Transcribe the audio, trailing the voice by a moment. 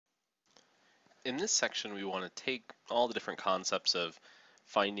In this section, we want to take all the different concepts of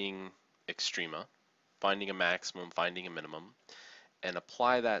finding extrema, finding a maximum, finding a minimum, and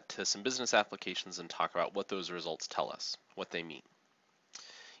apply that to some business applications and talk about what those results tell us, what they mean.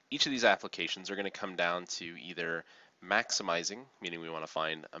 Each of these applications are going to come down to either maximizing, meaning we want to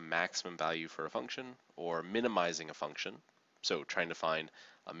find a maximum value for a function, or minimizing a function, so trying to find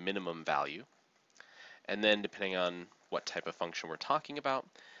a minimum value. And then depending on what type of function we're talking about,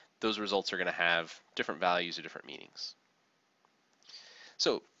 those results are going to have different values or different meanings.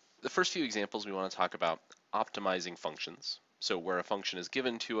 So the first few examples we want to talk about optimizing functions. So where a function is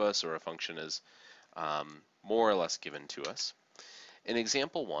given to us or a function is more or less given to us. In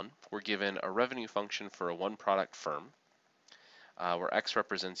example 1, we're given a revenue function for a one-product firm where x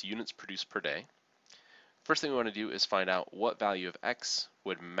represents units produced per day. First thing we want to do is find out what value of x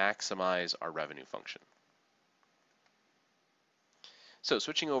would maximize our revenue function. So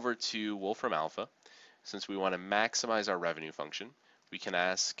switching over to Wolfram Alpha, since we want to maximize our revenue function, we can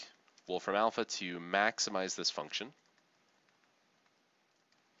ask Wolfram Alpha to maximize this function.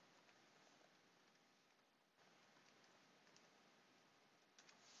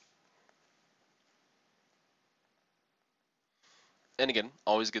 And again,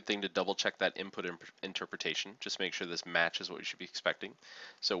 always a good thing to double check that input interpretation. Just make sure this matches what we should be expecting.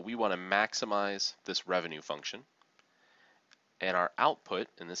 So we want to maximize this revenue function. And our output,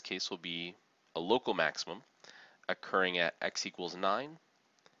 in this case, will be a local maximum occurring at x equals 9.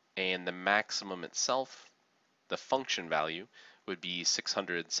 And the maximum itself, the function value, would be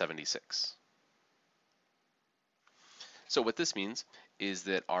 676. So what this means is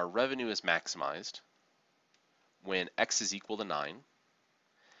that our revenue is maximized when x is equal to 9,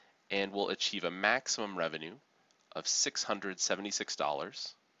 and we'll achieve a maximum revenue of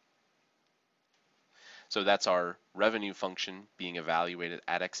 $676. So that's our revenue function being evaluated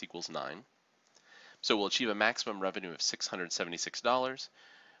at x equals 9. So we'll achieve a maximum revenue of $676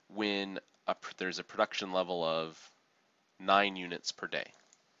 when there's a production level of 9 units per day.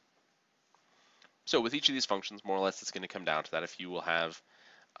 So with each of these functions, more or less, it's going to come down to that. If you will have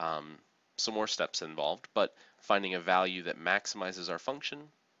some more steps involved, but finding a value that maximizes our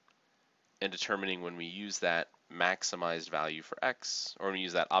function and determining when we use that maximized value for x, or when we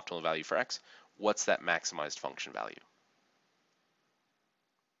use that optimal value for x, what's that maximized function value?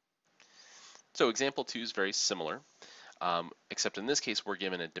 So example 2 is very similar, except in this case we're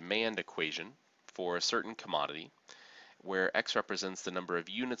given a demand equation for a certain commodity where x represents the number of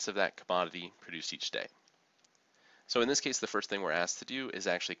units of that commodity produced each day. So in this case, the first thing we're asked to do is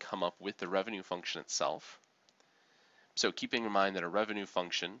actually come up with the revenue function itself. So keeping in mind that a revenue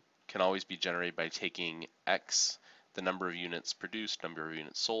function can always be generated by taking x, the number of units produced, number of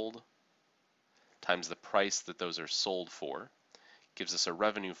units sold, times the price that those are sold for, gives us a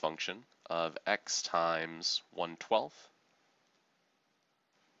revenue function of x times 1/12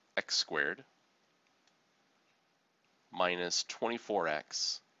 x squared minus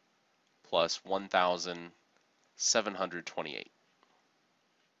 24x plus 1,728.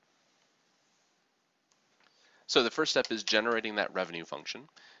 So the first step is generating that revenue function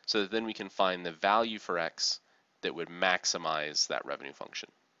so that then we can find the value for x that would maximize that revenue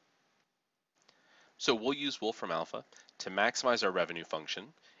function. So we'll use Wolfram Alpha to maximize our revenue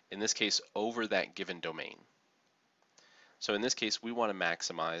function, in this case over that given domain. So in this case we want to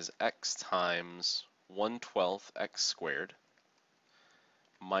maximize x times 1/12 x squared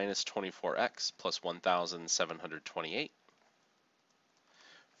minus 24x plus 1,728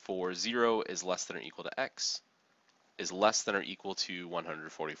 for 0 is less than or equal to x is less than or equal to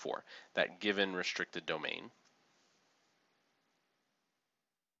 144, that given restricted domain.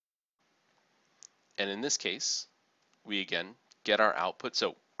 And in this case, we again get our output.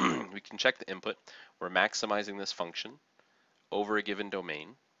 So we can check the input. We're maximizing this function over a given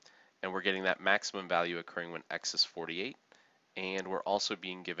domain, and we're getting that maximum value occurring when x is 48, and we're also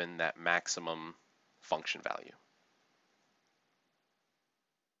being given that maximum function value.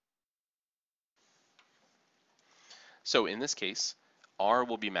 So in this case, r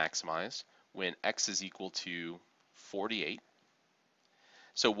will be maximized when x is equal to 48.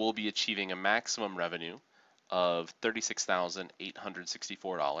 So we'll be achieving a maximum revenue of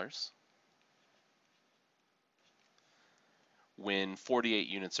 $36,864 when 48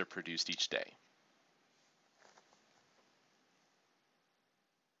 units are produced each day.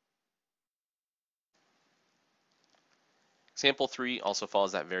 Example 3 also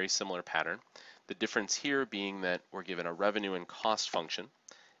follows that very similar pattern. The difference here being that we're given a revenue and cost function,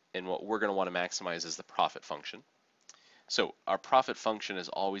 and what we're going to want to maximize is the profit function. So our profit function is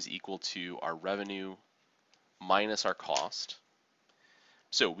always equal to our revenue minus our cost.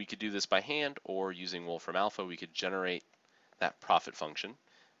 So we could do this by hand, or using Wolfram Alpha, we could generate that profit function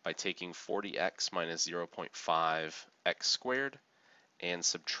by taking 40x minus 0.5x squared and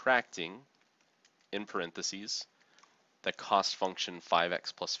subtracting, in parentheses, the cost function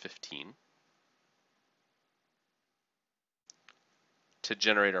 5x plus 15 to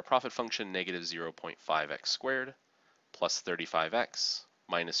generate our profit function negative 0.5x squared plus 35x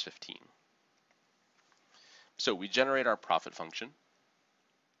minus 15. So we generate our profit function.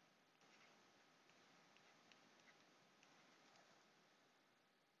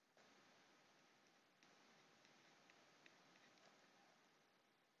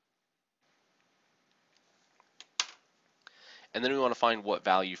 And then we want to find what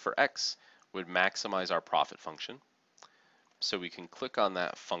value for x would maximize our profit function. So we can click on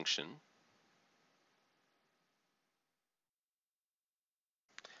that function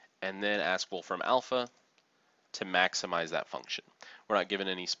and then ask Wolfram Alpha to maximize that function. We're not given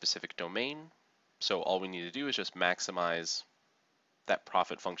any specific domain, so all we need to do is just maximize that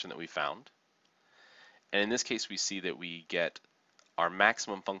profit function that we found. And in this case, we see that we get our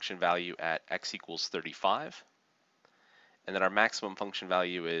maximum function value at x equals 35, and then our maximum function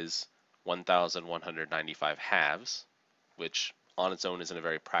value is 1,195 halves, which on its own isn't a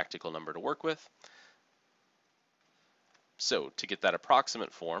very practical number to work with. So to get that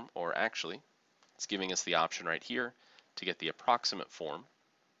approximate form, or actually, it's giving us the option right here to get the approximate form.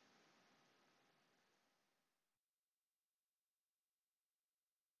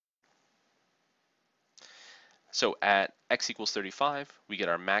 So at x equals 35, we get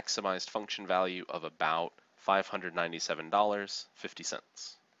our maximized function value of about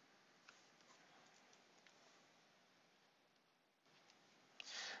 $597.50.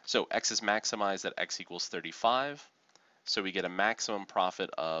 So x is maximized at x equals 35, so we get a maximum profit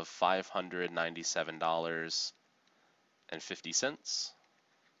of $597.50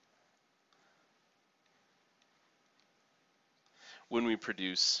 when we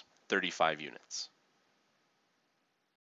produce 35 units.